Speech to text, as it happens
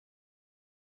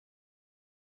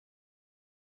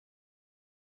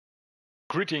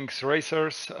Greetings,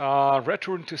 racers.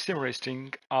 Return to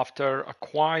Simracing after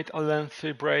quite a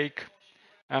lengthy break,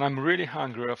 and I'm really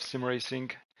hungry of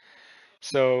Simracing.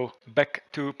 So back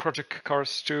to Project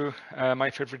Cars 2, my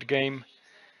favorite game.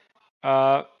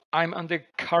 I'm on the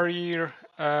career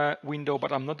window,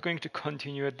 but I'm not going to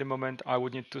continue at the moment. I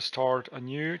would need to start a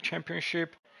new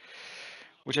championship,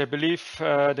 which I believe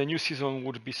the new season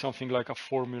would be something like a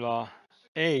Formula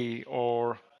A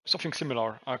or something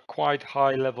similar, a quite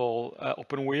high level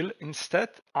open wheel. Instead,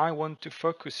 I want to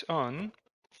focus on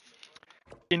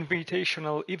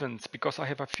invitational events because I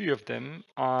have a few of them.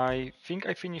 I think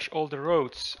I finished all the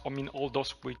roads, all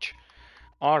those which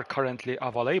are currently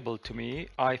available to me.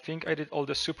 I think I did all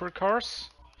the supercars,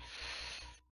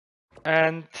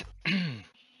 and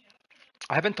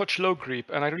I haven't touched low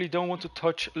grip, and I really don't want to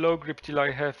touch low grip till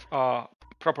I have a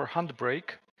proper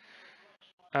handbrake.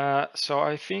 So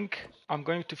I think I'm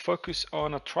going to focus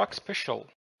on a track special.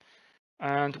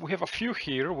 And we have a few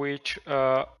here which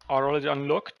are already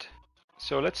unlocked.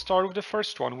 So let's start with the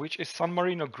first one, which is San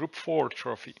Marino Group 4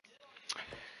 trophy.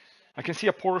 I can see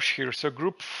a Porsche here. So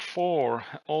Group 4,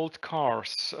 old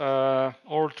cars,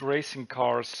 old racing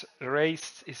cars.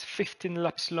 Race is 15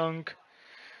 laps long.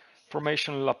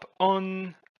 Formation lap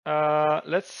on.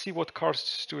 Let's see what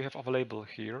cars do we have available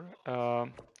here.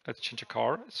 Let's change a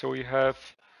car. So we have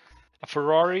a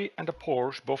Ferrari and a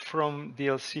Porsche, both from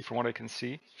DLC from what I can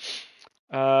see.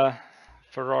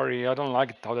 Ferrari, I don't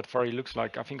like how that Ferrari looks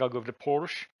like. I think I'll go with the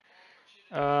Porsche.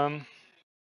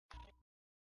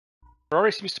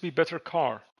 Ferrari seems to be a better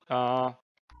car. A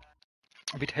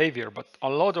bit heavier, but a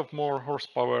lot of more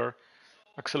horsepower,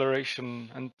 acceleration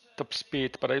and top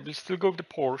speed, but I will still go with the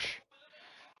Porsche.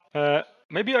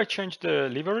 Maybe I change the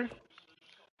livery?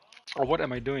 Or what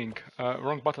am I doing?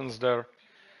 Wrong buttons there.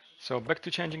 So back to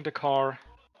changing the car,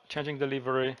 changing the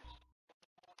livery.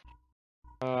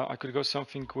 I could go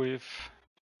something with...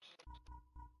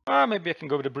 maybe I can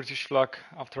go with the British flag.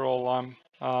 After all, I'm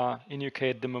in UK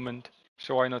at the moment,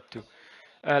 so why not to?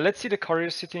 Let's see the career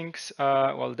settings.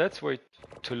 Well, that's way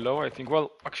too low, I think.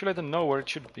 Well, actually, I don't know where it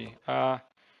should be. I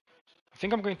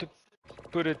think I'm going to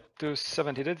put it to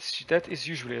 70. That is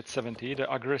usually at 70,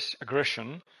 the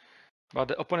aggression. But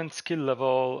the opponent skill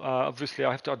level, obviously,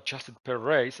 I have to adjust it per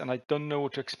race, and I don't know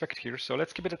what to expect here. So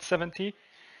let's keep it at 70.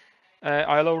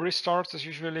 I allow restarts as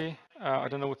usually. I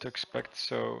don't know what to expect,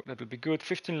 so that will be good.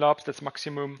 15 laps, that's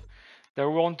maximum. There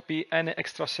won't be any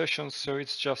extra sessions, so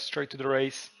it's just straight to the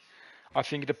race. I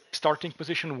think the starting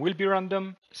position will be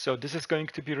random, so this is going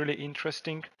to be really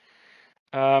interesting.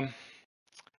 I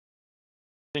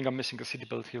think I'm missing a city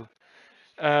belt hill.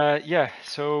 Yeah,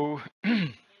 so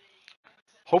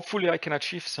hopefully I can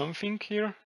achieve something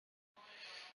here.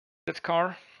 That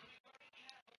car.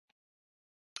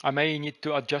 I may need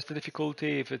to adjust the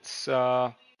difficulty if it's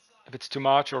too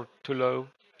much or too low.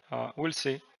 We'll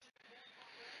see.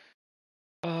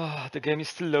 The game is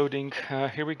still loading.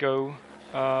 Here we go.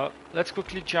 Let's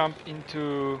quickly jump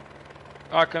into...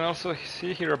 I can also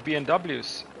see here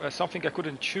BMWs, something I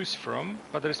couldn't choose from,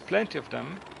 but there's plenty of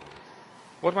them.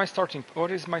 What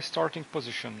is my starting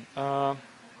position?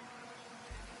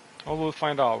 Well, we'll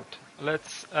find out.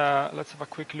 Let's have a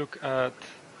quick look at...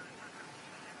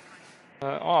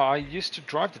 I used to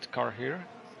drive that car here.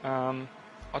 I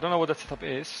don't know what that setup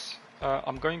is.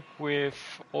 I'm going with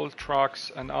old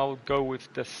trucks and I'll go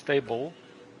with the stable.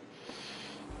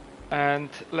 And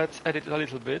let's edit a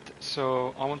little bit.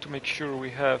 So I want to make sure we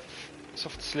have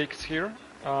soft slicks here.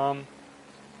 I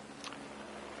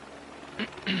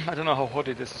don't know how hot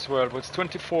it is as well, but it's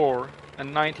 24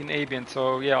 and 19 ambient.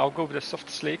 So yeah, I'll go with the soft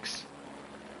slicks.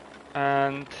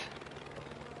 And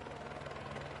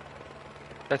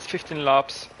that's 15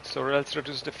 laps. So let's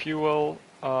reduce the fuel,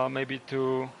 maybe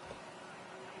to...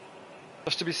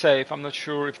 Just to be safe. I'm not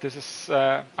sure if this is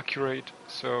accurate,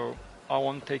 so I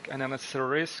won't take an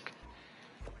unnecessary risk.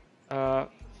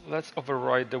 Let's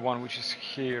override the one which is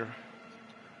here.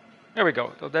 There we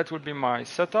go. So that would be my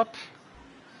setup.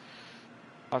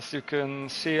 As you can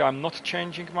see, I'm not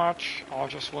changing much. I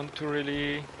just want to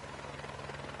really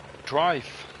drive.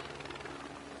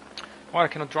 Well, I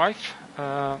cannot drive.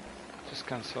 Just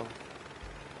cancel.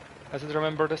 Does it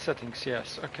remember the settings?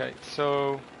 Yes. Okay.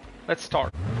 So let's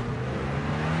start.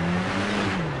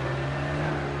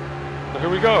 So here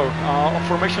we go.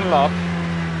 Formation lap.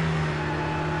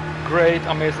 Great,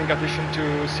 amazing addition to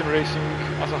Simracing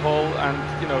as a whole,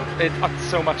 and you know it adds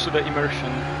so much to the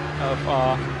immersion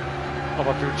of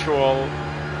a virtual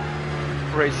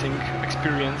racing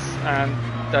experience, and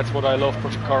that's what I love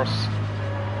Project Cars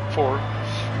for.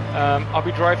 I'll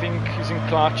be driving using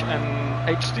clutch and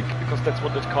H-stick because that's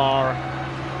what that car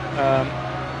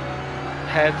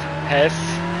has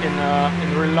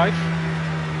in real life.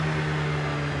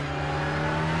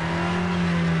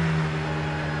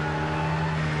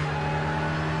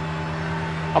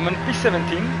 I'm on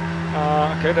P17.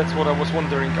 Okay, that's what I was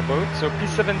wondering about. So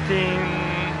P17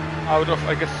 out of,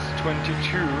 I guess,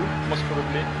 22, most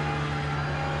probably.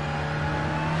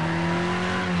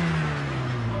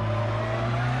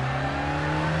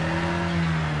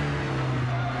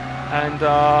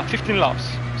 And 15 laps.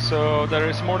 So there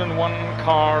is more than one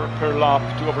car per lap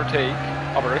to overtake,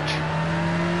 average.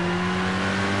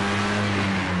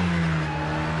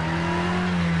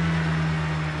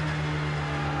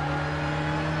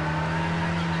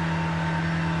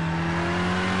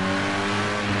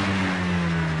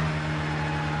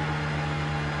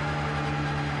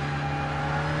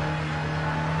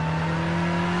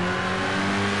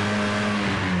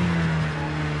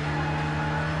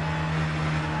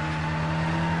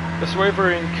 The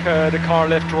wavering the car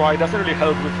left-right doesn't really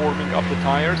help with warming up the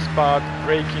tires, but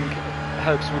braking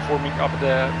helps with warming up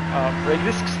the brake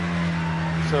discs.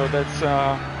 So that's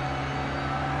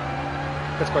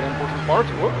quite an important part.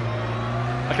 Whoa.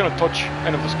 I cannot touch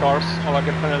any of those cars, or I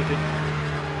get a penalty.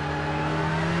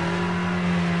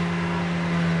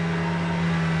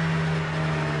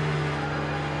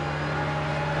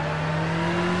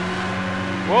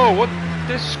 Whoa, what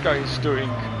this guy is doing?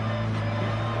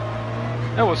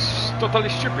 That was totally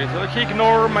stupid. Like, he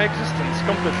ignored my existence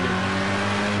completely.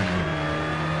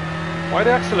 Why are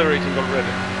they accelerating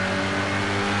already?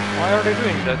 Why are they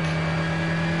doing that?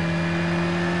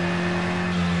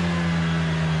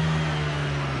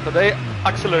 So they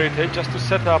accelerated just to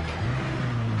set up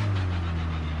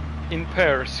in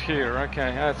pairs here.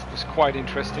 Okay, that was quite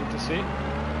interesting to see.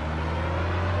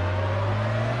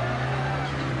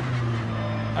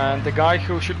 And the guy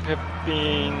who should have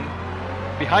been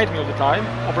behind me all the time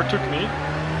overtook me.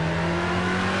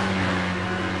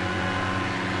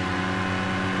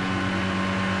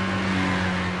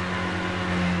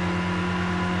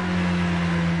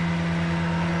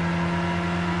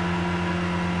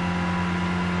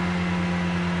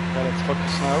 Okay, let's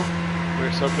focus now.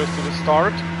 We're so close to the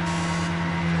start.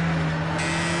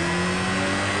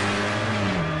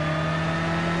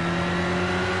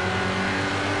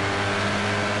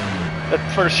 That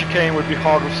first chicane would be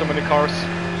hard with so many cars.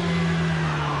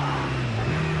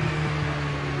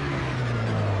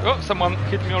 Oh, someone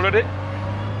hit me already.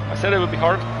 I said it would be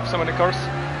hard with so many cars.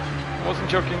 I wasn't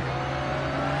joking.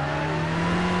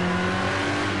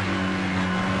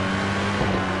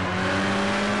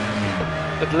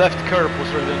 That left curb was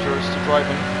really dangerous to drive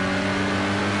in.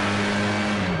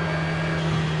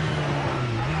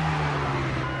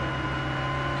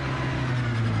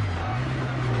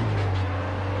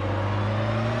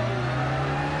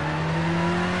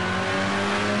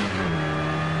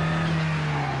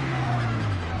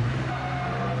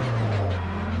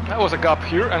 That was a gap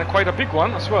here, and quite a big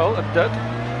one as well at that.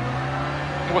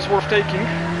 It was worth taking.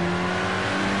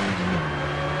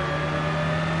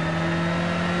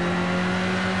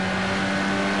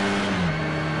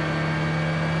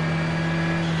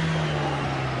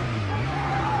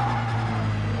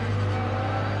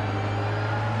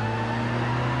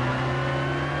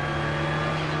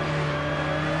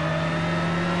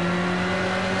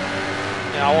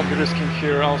 Yeah, I won't be risking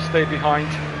here, I'll stay behind.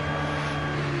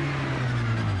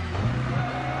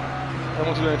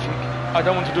 I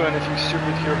don't want to do anything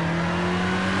stupid here.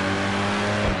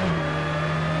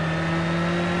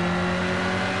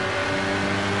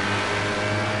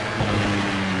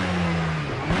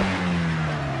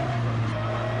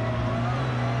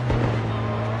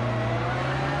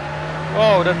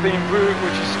 Oh, that being brute,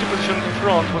 which is two positions in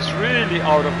front, was really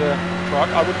out of the track.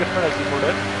 I would get penalty for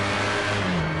that.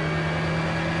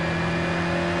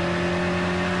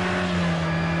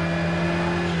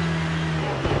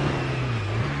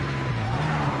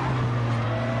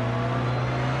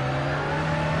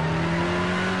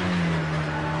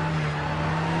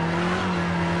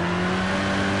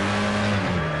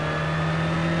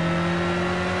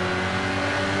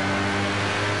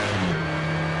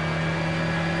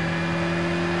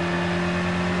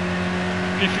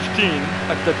 P17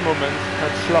 at that moment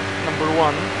had lap number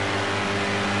 1.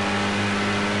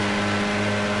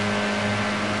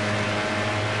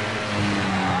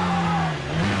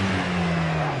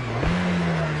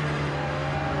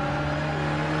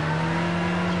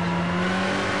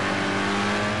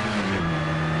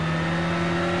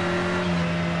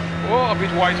 Oh, a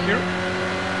bit wide here,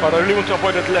 but I really want to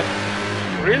avoid that left.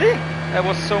 Really? That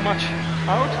was so much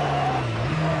out?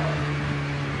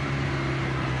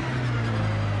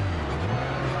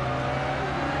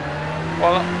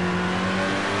 Well,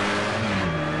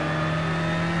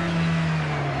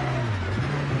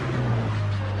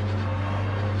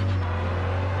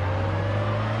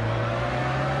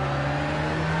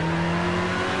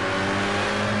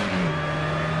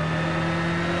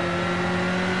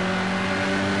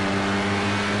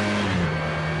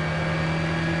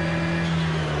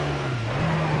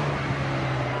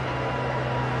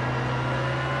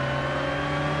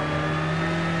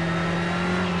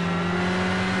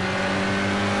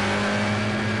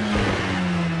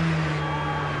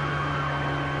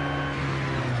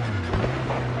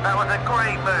 That was a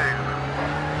great move.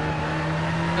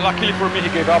 Luckily for me, he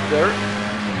gave up there.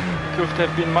 Could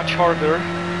have been much harder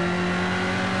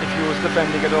if he was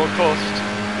defending at all costs.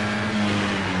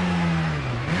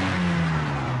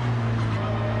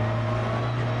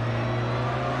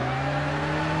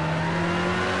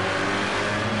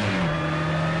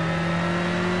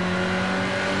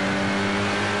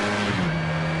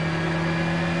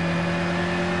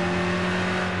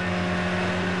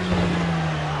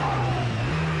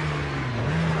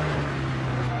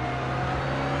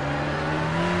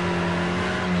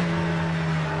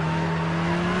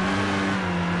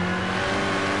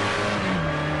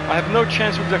 I have no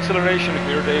chance with the acceleration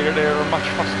here. They are much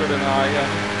faster than I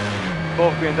am.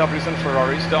 Both BMWs and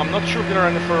Ferraris. Though I'm not sure if there are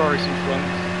any Ferraris in front.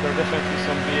 There are definitely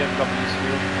some BMWs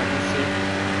here, I can see.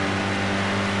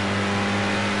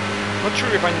 Not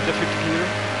sure if I need the fifth gear.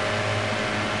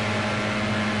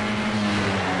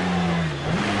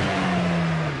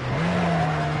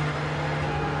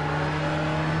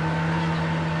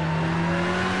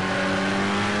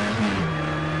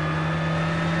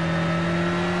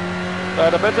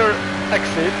 A better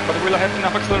exit, but will I have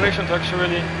enough acceleration to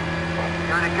actually...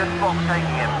 You're in a good spot for taking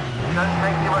him. Don't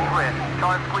take too much risk.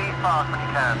 Try and squeeze past when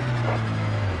you can.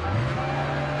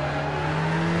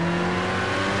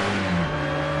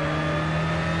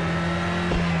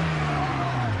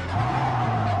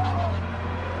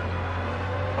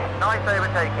 Nice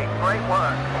overtaking. Great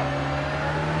work.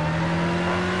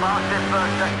 Fastest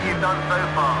first sector you've done so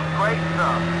far. Great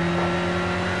stuff.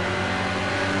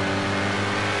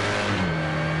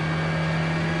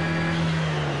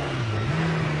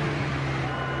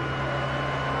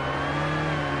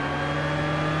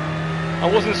 I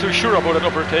wasn't so sure about that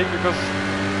overtake because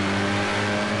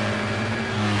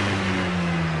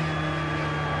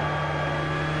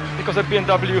that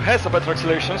BMW has a better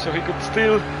acceleration, so he could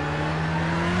still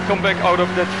come back out of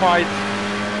that fight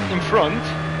in front,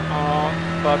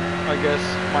 but I guess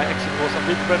my exit was a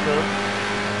bit better.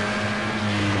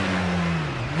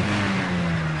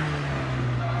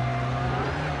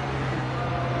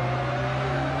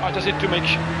 I just need to make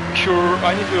sure,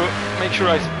 I'm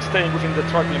staying within the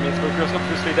track limits, because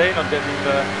obviously they're not getting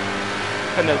the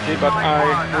penalty, but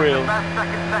I will. That's the best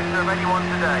second sector of anyone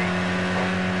today.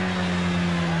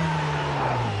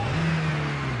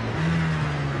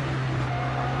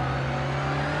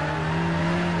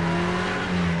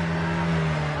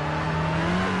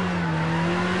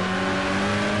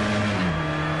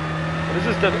 This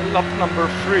is the lap number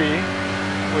 3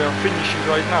 we are finishing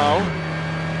right now.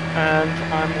 And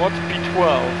I'm what, P12.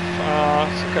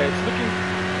 Okay, it's looking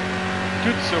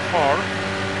good so far.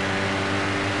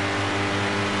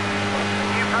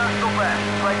 New personal best,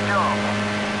 great job.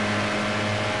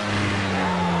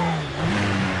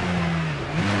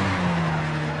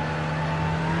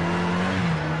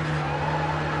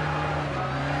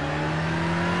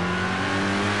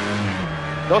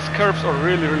 Those curves are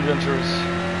really, really dangerous.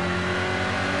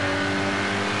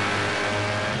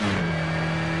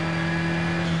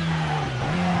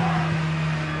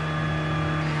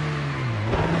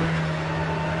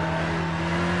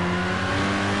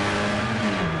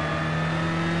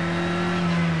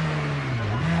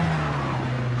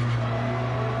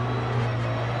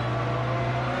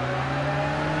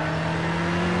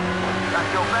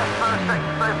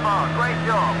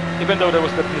 Even though there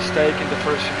was that mistake in the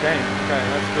first chicane. Okay,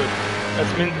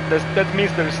 that's good. That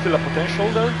means there is still a potential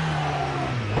there.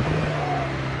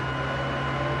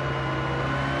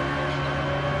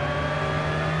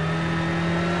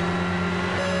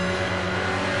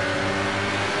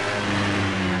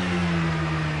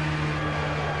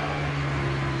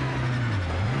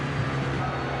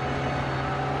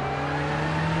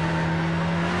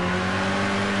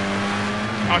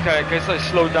 Okay, I guess I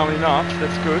slowed down enough,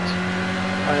 that's good.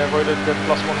 I avoided that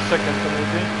plus 1 second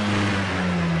penalty.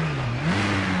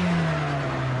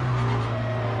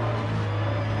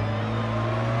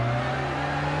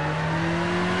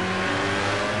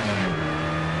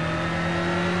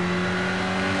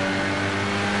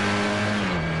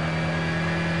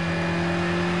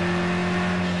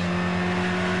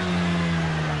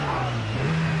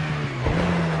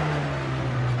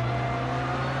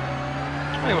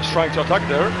 I was trying to attack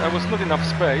there, there was not enough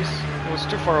space, it was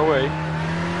too far away.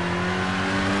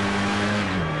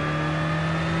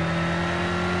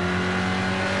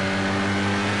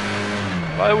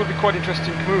 But it would be quite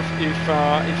interesting move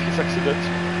if he succeeded.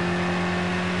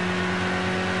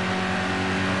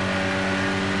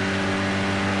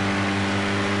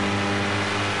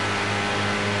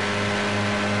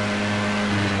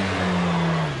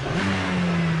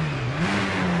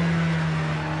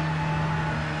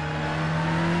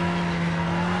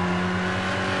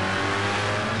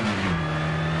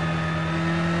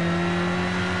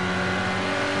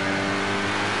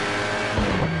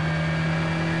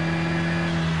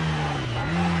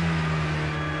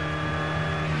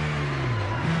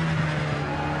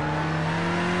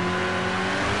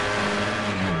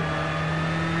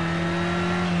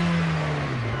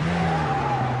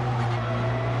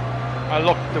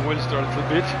 the wheels there a little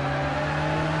bit.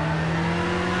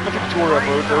 Nothing to worry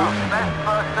about though. Best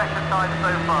first sector time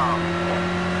so far.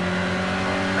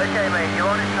 Okay mate, you're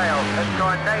on his tail. Let's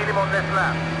try and nail him on this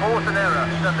lap. Force and error,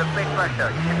 he's under big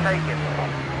pressure. You can take him.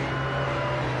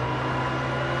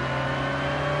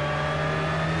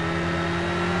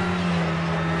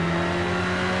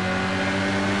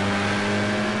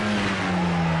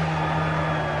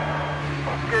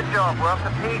 Good job, we're up to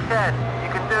P10. You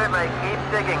can do it mate, keep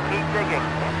digging, keep digging.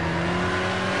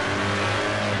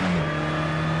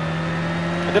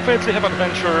 I definitely have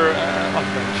adventure.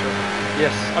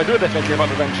 Yes, I do definitely have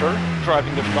adventure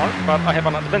driving the car, but I have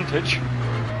an advantage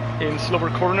in slower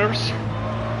corners.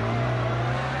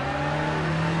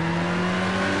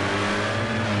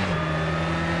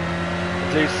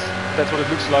 At least that's what it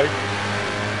looks like.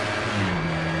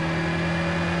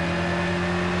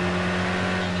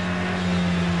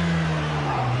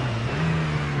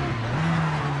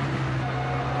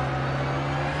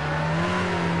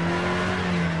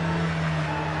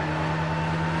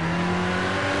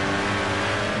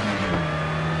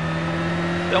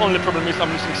 The only problem is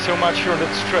I'm losing so much here on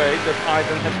that straight that I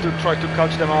then have to try to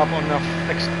catch them up on the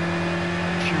next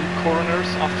few corners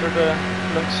after the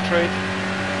long straight.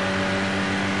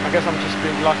 I guess I'm just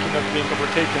being lucky not being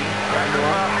overtaken by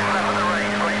anyone.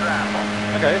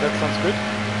 Okay, that sounds good.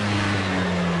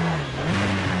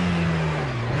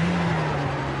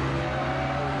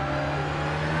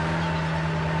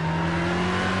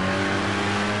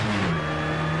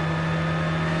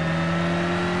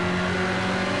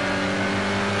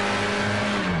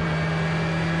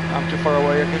 I'm too far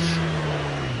away, I guess.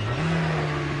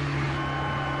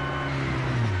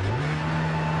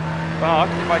 But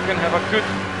if I can have a good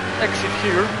exit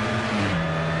here,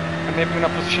 and maybe in a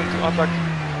position to attack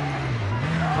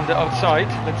on the outside,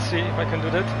 let's see if I can do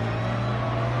that.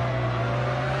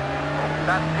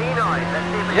 That's P9. Let's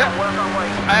see if we can work our way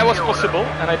through it was the order. possible,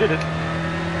 and I did it.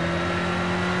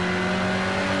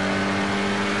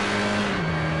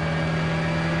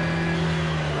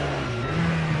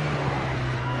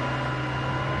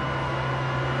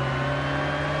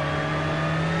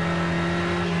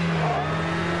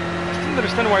 I don't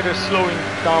understand why they're slowing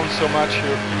down so much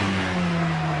here.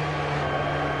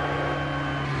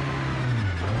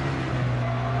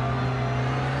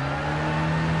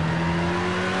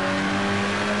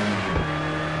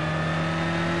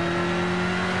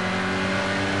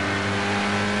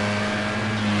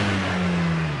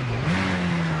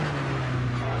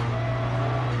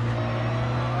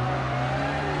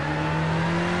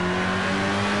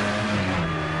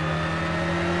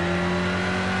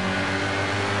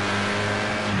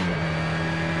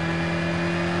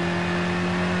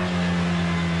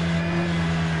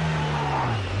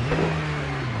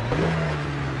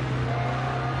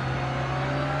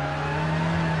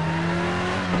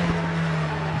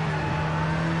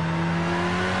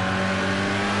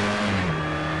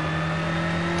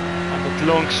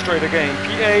 Long straight again.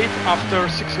 P8 after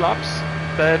 6 laps.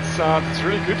 That's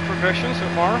really good progression so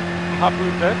far. I'm happy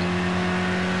with that.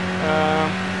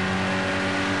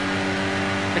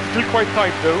 It's still quite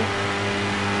tight though.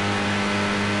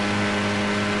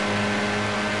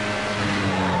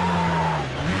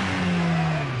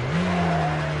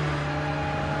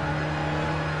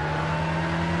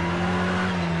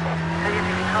 See if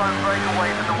you can try and break away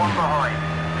from the one behind.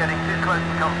 Getting too close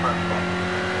to comfort.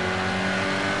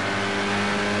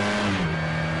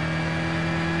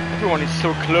 Everyone is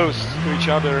so close to each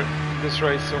other in this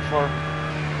race so far.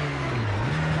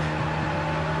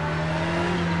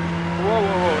 Whoa,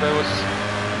 whoa, whoa, that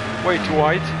was way too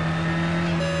wide.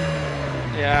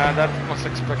 Yeah, that was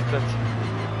expected.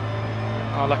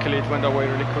 Luckily it went away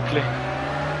really quickly.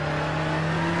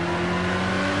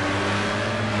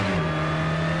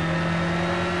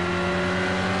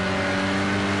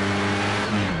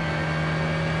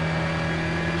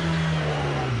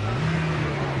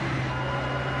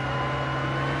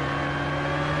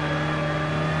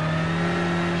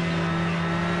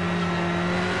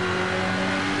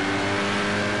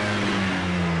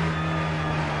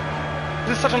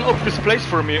 This is such an obvious place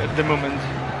for me at the moment.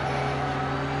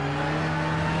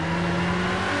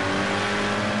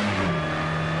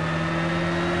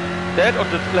 That or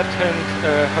the left hand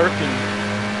hairpin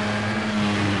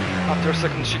after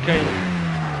second chicane.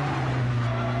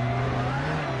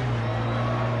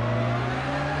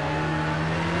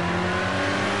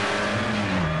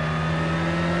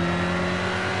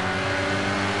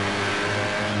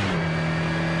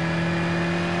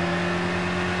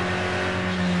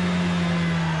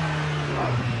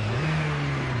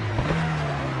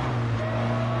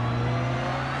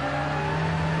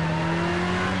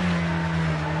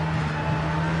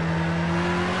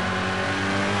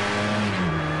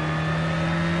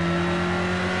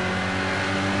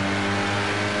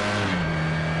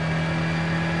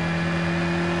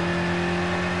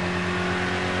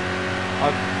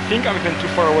 think I'm even too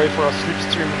far away for a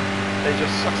slipstream. They're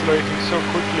just accelerating so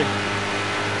quickly.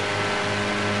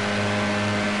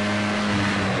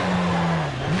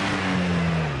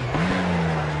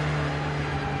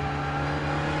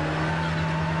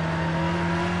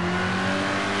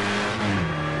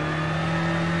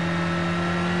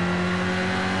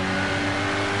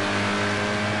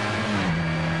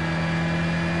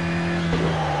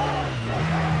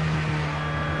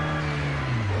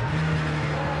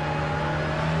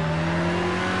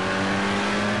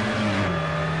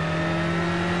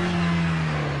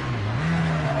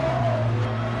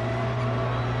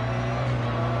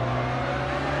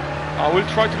 I will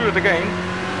try to do it again.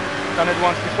 Done it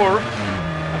once before.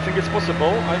 I think it's possible.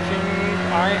 I think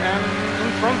I am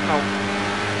in front now.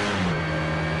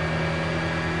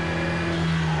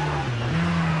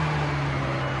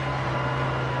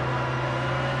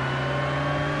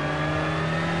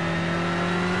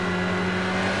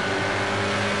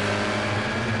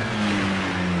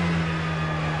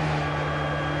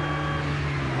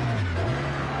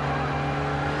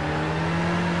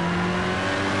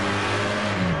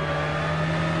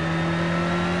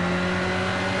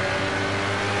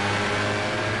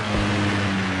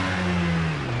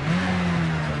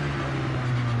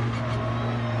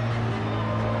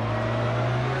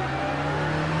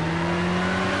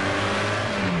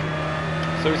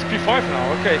 So it's P5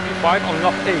 now, okay, P5 on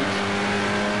lap 8.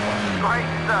 Great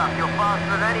stuff, you're faster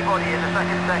than anybody in the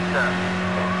second sector.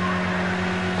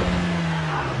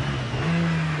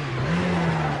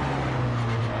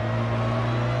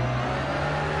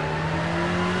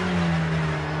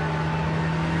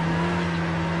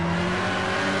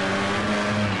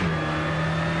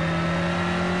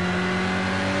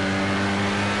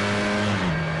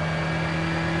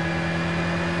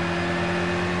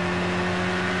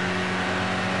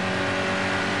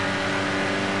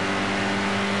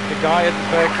 The guy at the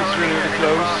back is really, really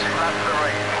close.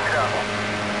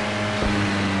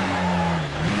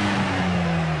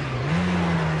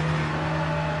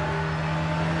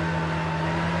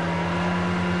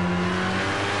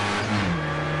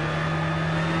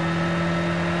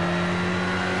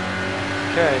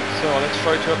 Okay, so let's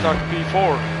try to attack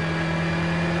P4.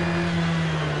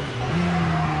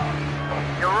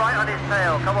 You're right on his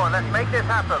tail. Come on, let's make this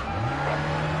happen.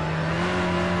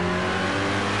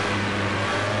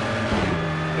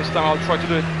 This time I'll try to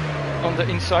do it on the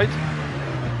inside.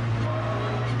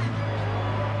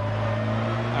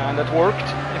 And that worked,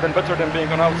 even better than being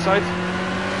on outside.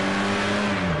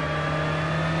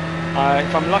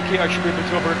 If I'm lucky, I should be able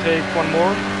to overtake one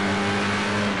more.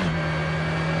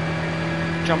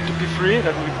 Jump to P3,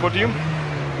 that will be podium.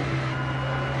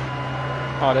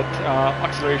 That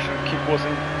acceleration kick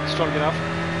wasn't strong enough.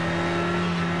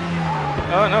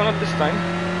 No, not this time.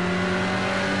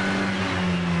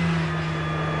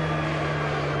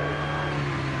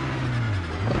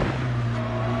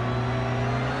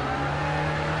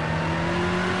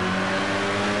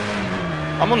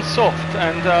 I'm on soft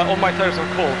and all my tires are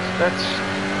cold. That's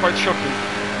quite shocking.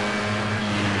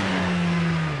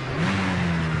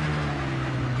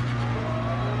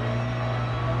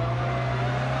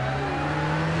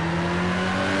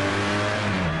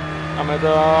 I'm at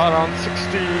around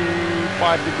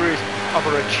 65 degrees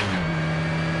average.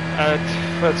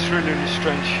 That's really, really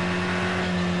strange.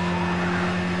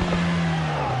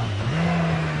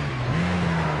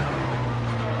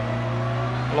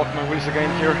 I lock my wheels again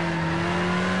here.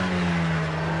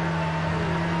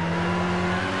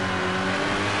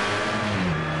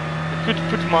 Could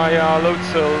put my load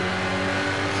cell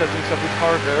settings a bit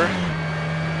harder,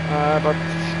 but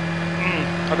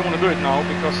I don't want to do it now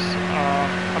because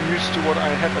I'm used to what I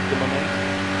have at the moment.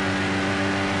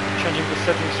 Changing the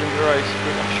settings during the race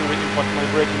could actually impact my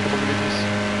braking capabilities.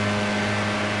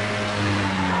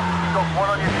 You've got one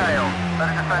on your tail.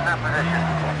 Better defend that position.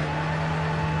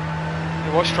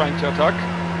 He was trying to attack.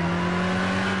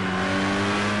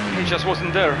 He just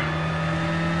wasn't there.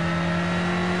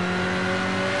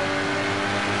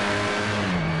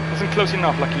 Wasn't close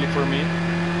enough, luckily for me.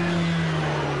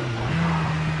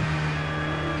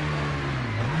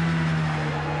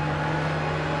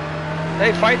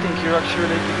 They fighting here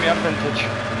actually give me advantage.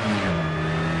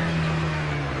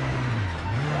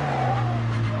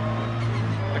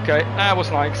 Okay, that was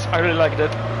nice. I really liked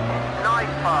it. Nice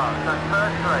pass, that's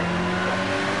first rate.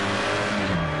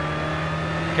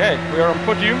 Okay, we are on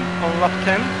podium on lap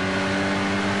 10.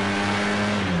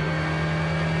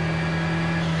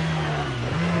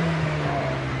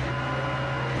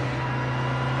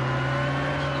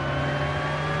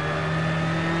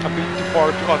 A bit too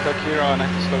far to attack here and I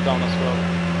have to slow down as well.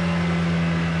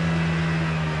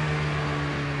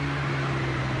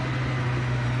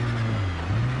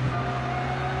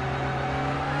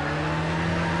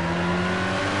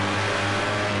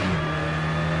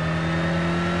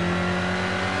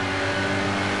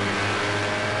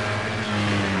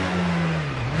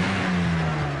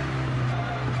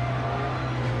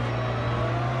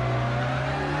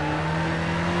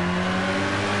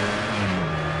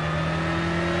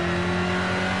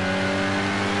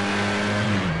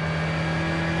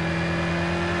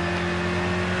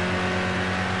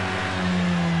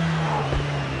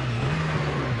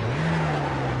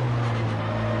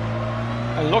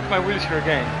 and lock my wheels here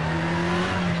again.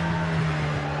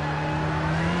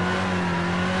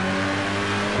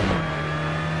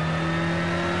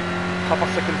 Half a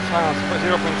second fast,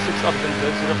 0.6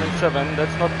 advantage, 0.7,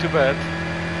 that's not too bad.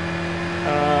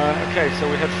 Okay, so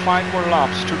we have 5 more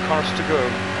laps, 2 cars to go.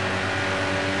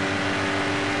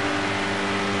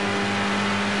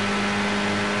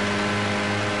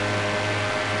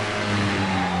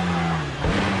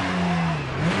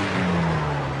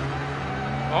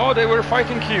 Oh, they were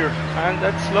fighting here, and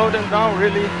that slowed them down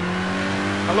really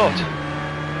a lot.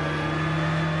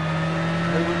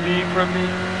 They would be probably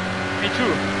P2,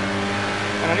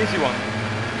 and an easy one.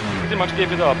 Pretty much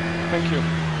gave it up. Thank you.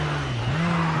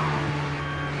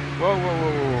 Whoa, whoa,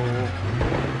 whoa, whoa, whoa.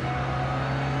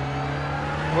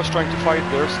 I was trying to fight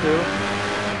there still.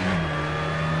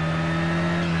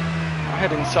 I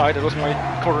had inside, it was my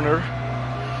corner.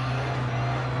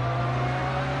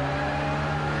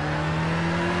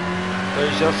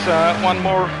 There's just one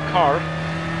more car.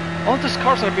 All these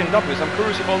cars are BMWs. I'm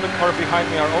curious if all the cars behind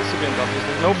me are also BMWs.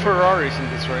 There's no Ferraris in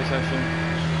this race, I think.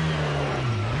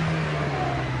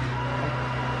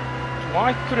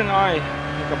 Why couldn't I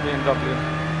pick up BMW?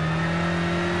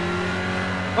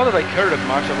 Not that I care that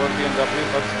much about BMW,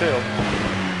 but still.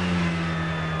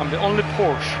 I'm the only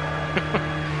Porsche.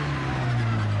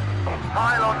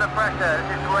 Pile on the pressure.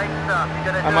 This is great stuff.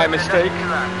 You're gonna do My it in the mistake. next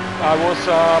 2 laps. I was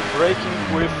braking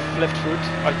with left foot.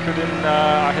 I couldn't.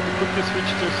 I had to quickly switch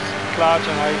to clutch,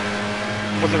 and I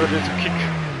wasn't ready to kick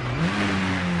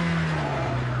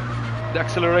the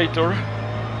accelerator.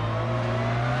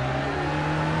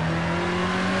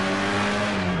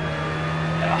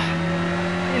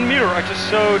 In mirror, I just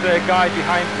saw the guy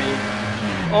behind me,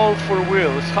 all 4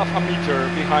 wheels, half a meter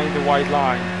behind the white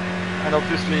line. And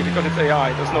obviously, because it's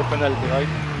AI, there's no penalty, right?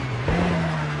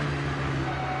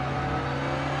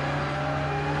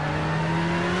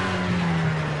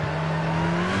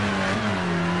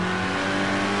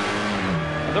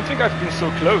 I don't think I've been so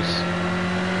close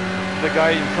to the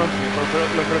guy in front of me for a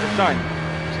long period of time.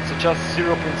 So it's just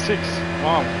 0.6.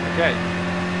 Wow, okay.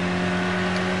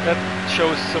 That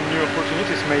shows some new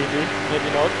opportunities, maybe, maybe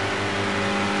not.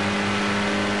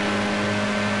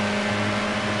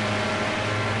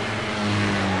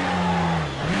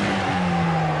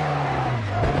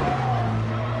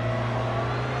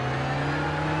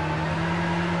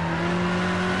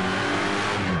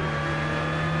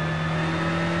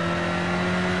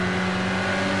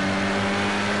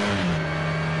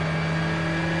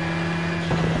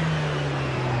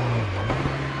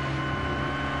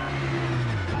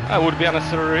 I would be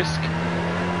unnecessary risk.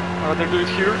 I'd rather do it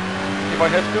here if I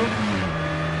have to.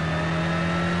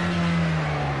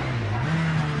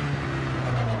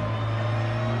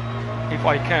 If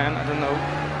I can, I don't know.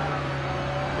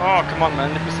 Oh, come on,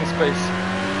 man, leave me some space.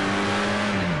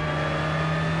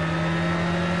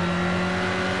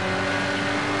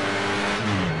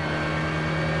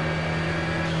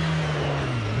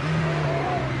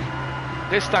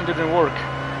 This time didn't work.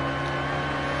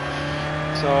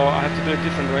 So I have to do it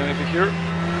different way, maybe here.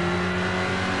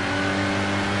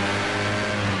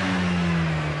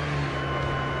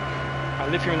 I'll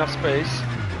leave him enough space.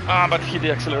 Ah, but he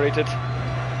deaccelerated.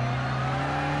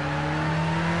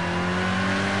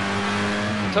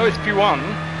 So it's P1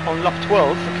 on lap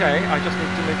 12, okay. I just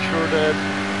need to make sure that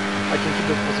I can keep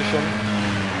that position.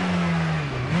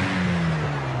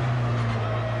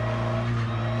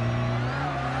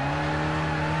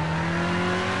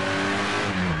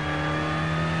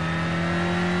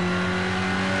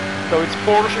 So it's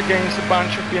Porsche against a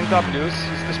bunch of BMWs.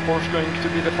 Is this Porsche going to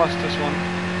be the fastest one?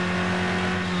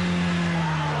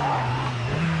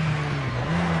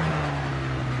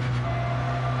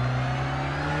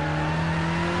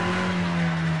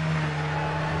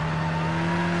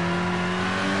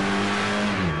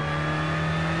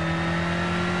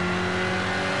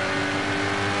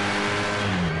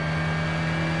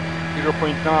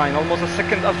 .9, almost a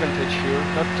second advantage here,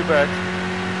 not too bad.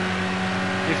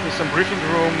 Gives me some breathing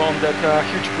room on that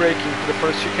huge braking to the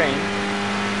first chicane.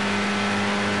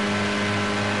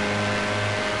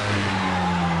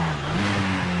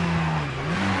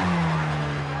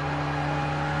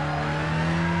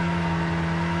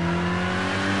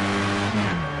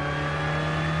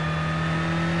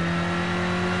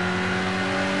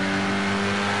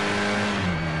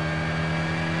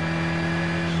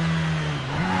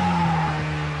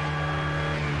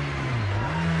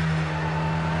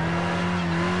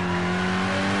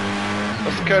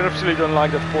 I absolutely don't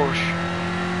like that Porsche.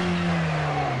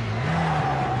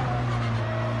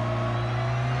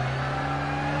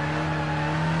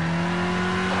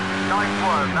 Nice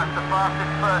one, that's the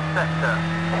fastest first sector.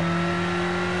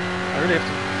 I really have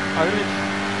to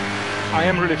I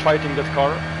am really fighting that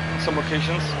car on some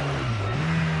occasions.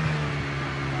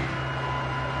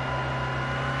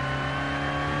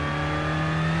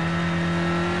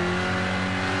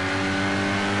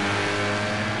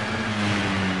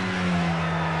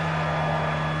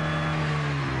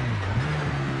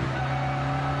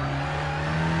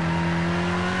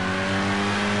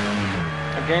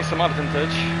 Gain some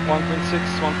advantage, 1.6,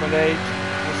 1.8,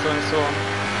 and so on.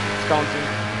 It's counting.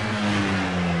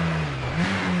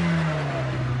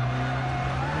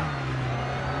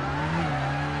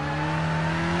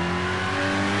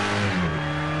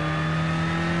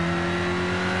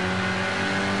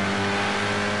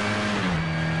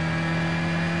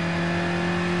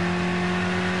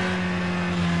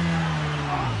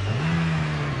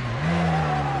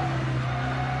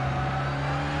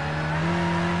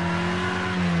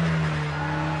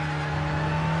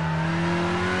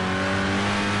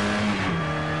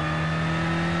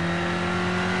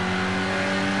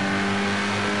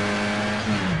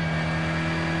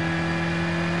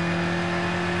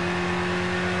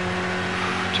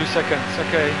 Seconds,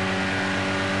 okay.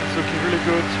 It's looking really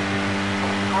good.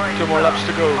 2 more laps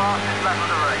to go. Fastest lap of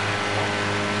the race.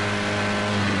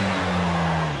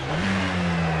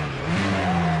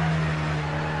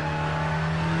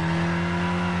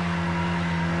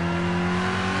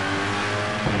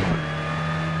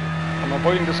 I'm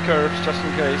avoiding those curves just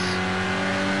in case.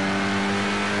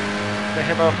 They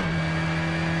have a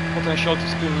potential to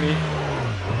spin me.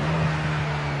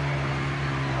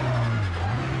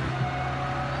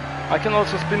 I can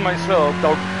also spin myself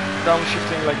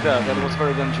downshifting like that. That was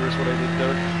very dangerous what I did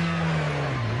there.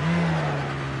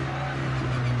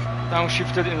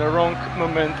 Downshifted in the wrong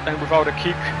moment and without a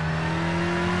kick.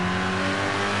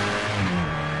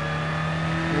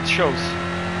 And it shows.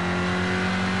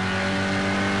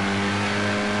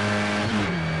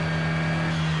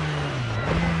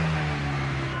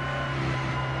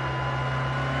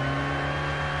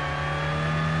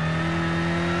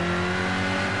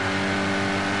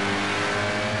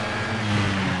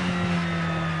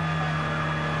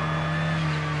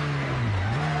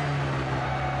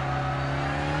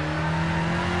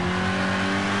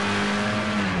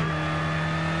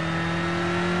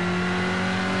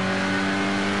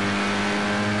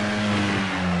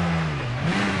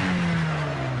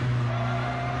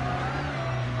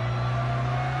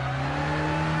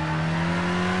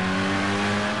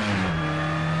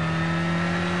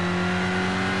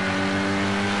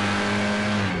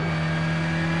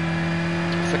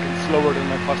 Slower than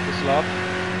my fastest lap.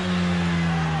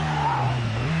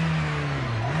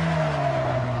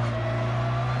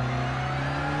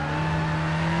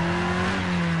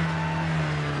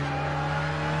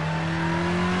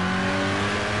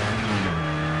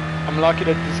 I'm lucky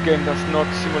that this game does not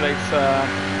simulate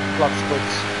ClubSport.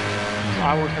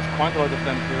 I would have quite a lot of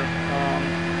them here.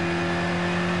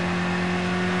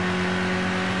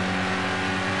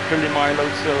 Clearly my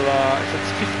load still is at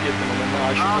 50 at the moment.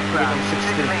 I should have put it on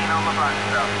 60. On the back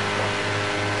stuff.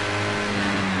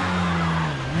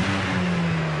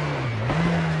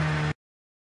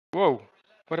 Whoa,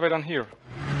 what have I done here?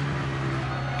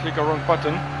 Click a wrong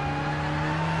button.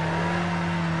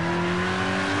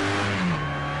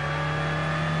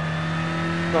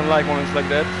 Don't like moments like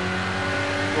that.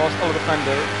 Lost all the time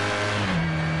there.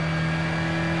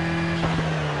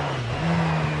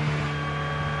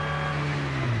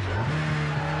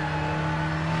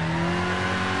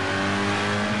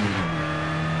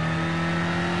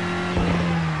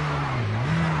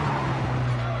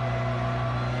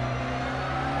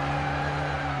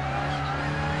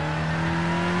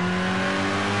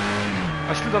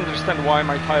 I still don't understand why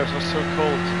my tires are so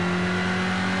cold.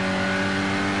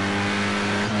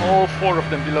 All 4 of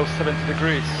them below 70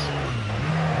 degrees.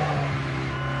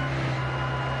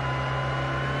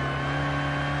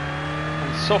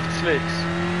 And soft slicks.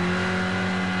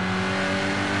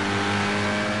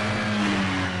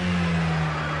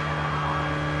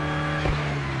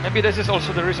 Maybe this is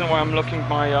also the reason why I'm locking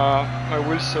my my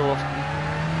wheels so often.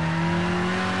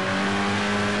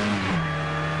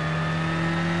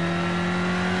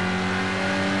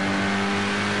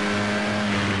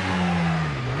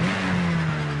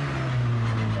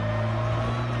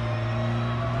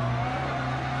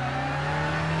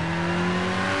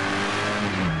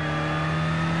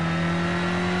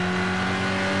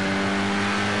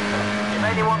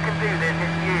 Anyone can do this,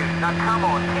 it's you. Now come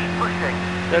on, keep pushing.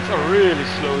 That's a really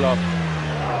slow lap.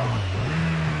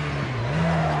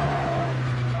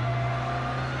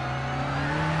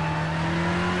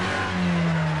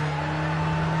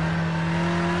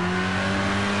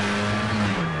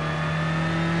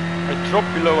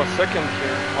 drop below a second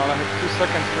here, while I have 2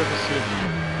 seconds previously.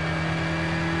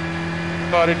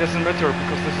 But it doesn't matter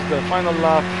because this is the final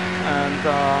lap and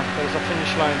there's a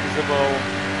finish line visible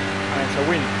and it's a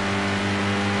win.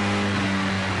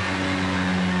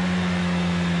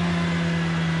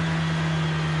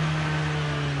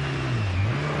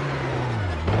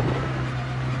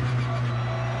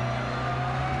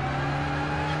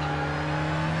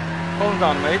 Calm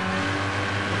down, mate.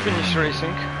 Finish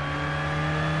racing.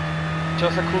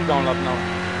 Just a cool down lap now.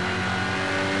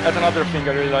 That's another thing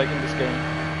I really like in this game.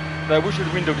 I wish the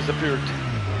window disappeared.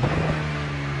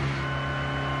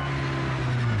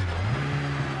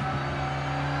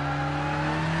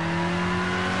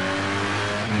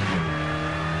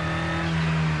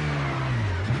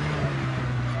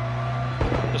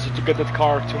 Just to get that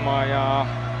car to my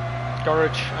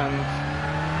garage and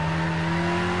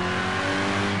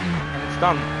it's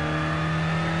done.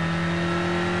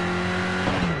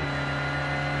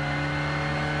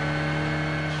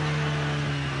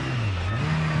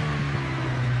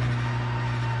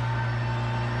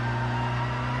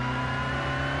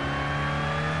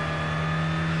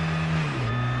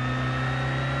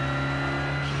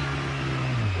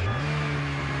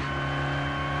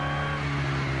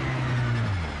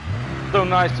 So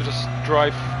nice to just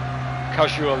drive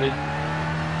casually.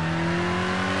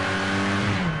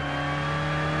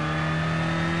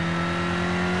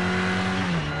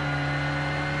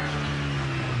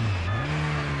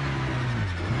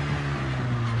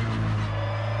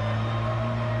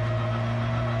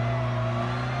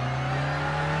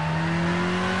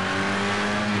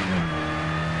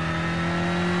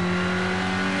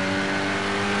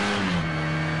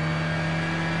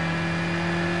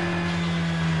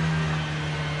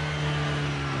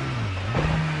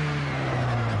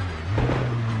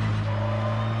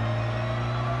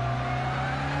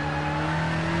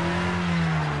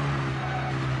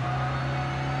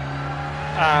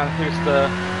 And here's the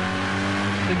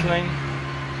pit lane.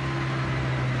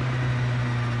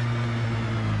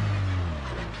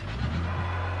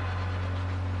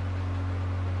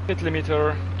 Pit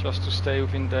limiter, just to stay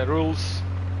within the rules.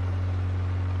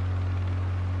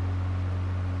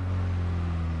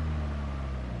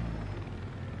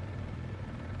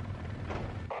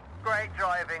 Great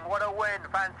driving, what a win,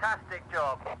 fantastic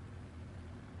job.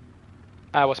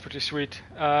 That was pretty sweet.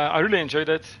 I really enjoyed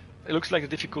it. It looks like the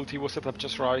difficulty was set up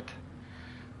just right.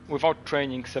 Without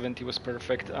training, 70 was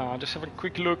perfect. Just have a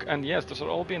quick look, and yes, those are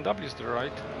all BMWs there,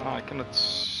 right? I cannot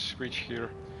switch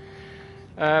here.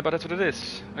 But that's what it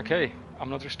is. Okay, I'm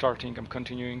not restarting, I'm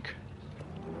continuing.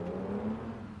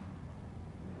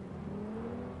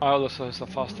 I also has the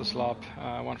fastest lap,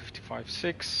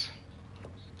 1:55.6.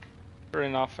 Fair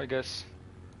enough, I guess.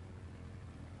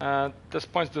 These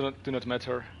points do not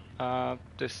matter.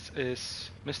 This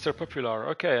is Mr. Popular.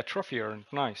 Okay, a trophy earned.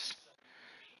 Nice.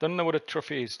 Don't know what a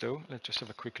trophy is though. Let's just have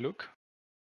a quick look.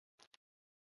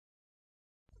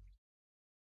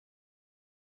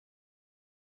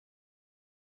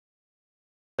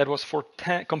 That was for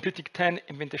completing 10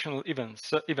 invitational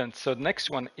events. So the next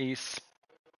one is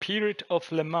Spirit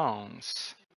of Le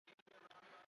Mans.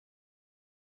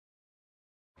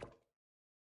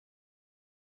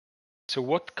 So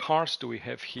what cars do we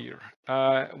have here?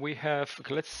 We have,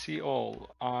 okay, let's see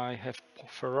all. I have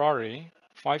Ferrari,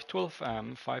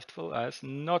 512M, 512S,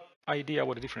 not idea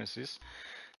what the difference is.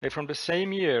 They're from the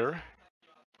same year.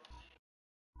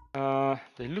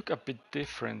 They look a bit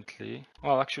differently.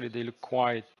 Well, actually they look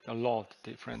quite a lot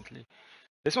differently.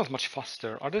 This one's much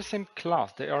faster. Are they the same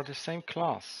class? They are the same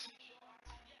class.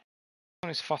 This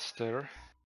one is faster.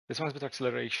 This one has better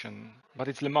acceleration, but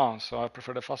it's Le Mans, so I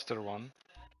prefer the faster one.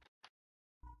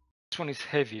 This one is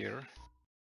heavier.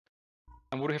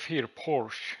 And what do we have here?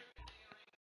 Porsche.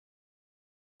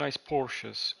 Nice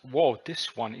Porsches. Whoa,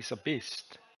 this one is a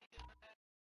beast.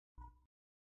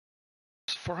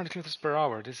 It's 400 kilometers per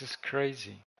hour. This is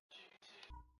crazy.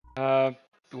 Well,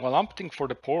 I'm opting for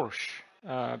the Porsche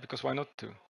because why not to?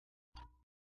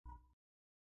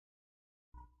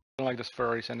 I don't like those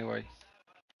Ferraris anyway.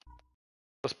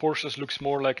 Those Porsches looks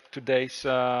more like today's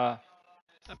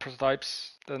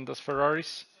prototypes than those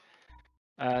Ferraris,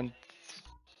 and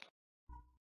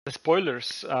the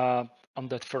spoilers on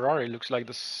that Ferrari looks like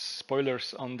the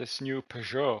spoilers on this new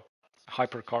Peugeot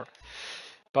hypercar.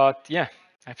 But yeah,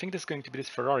 I think there's going to be this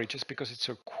Ferrari just because it's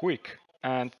so quick,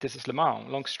 and this is Le Mans,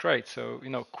 long straight, so you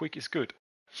know, quick is good.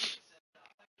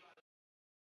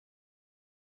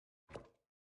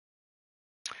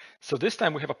 So this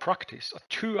time we have a practice, a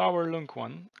 2-hour long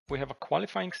one. We have a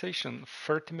qualifying session,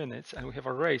 30 minutes, and we have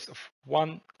a race of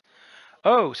one.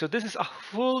 Oh, so this is a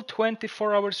full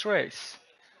 24 hours race.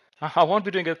 I won't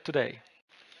be doing it today.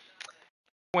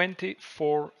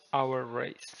 24-hour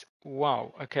race.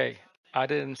 Wow. Okay. I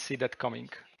didn't see that coming.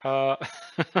 Uh,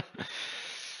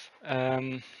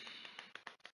 um,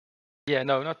 yeah,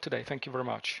 no, not today. Thank you very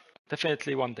much.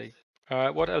 Definitely one day.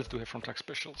 What else do we have from Track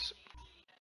Specials?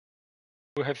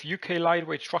 We have UK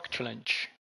Lightweight Truck Challenge,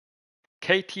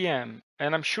 KTM,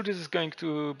 and I'm sure this is going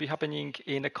to be happening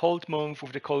in a cold month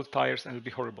with the cold tires and it'll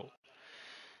be horrible.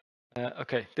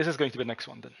 Okay, this is going to be the next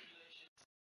one then.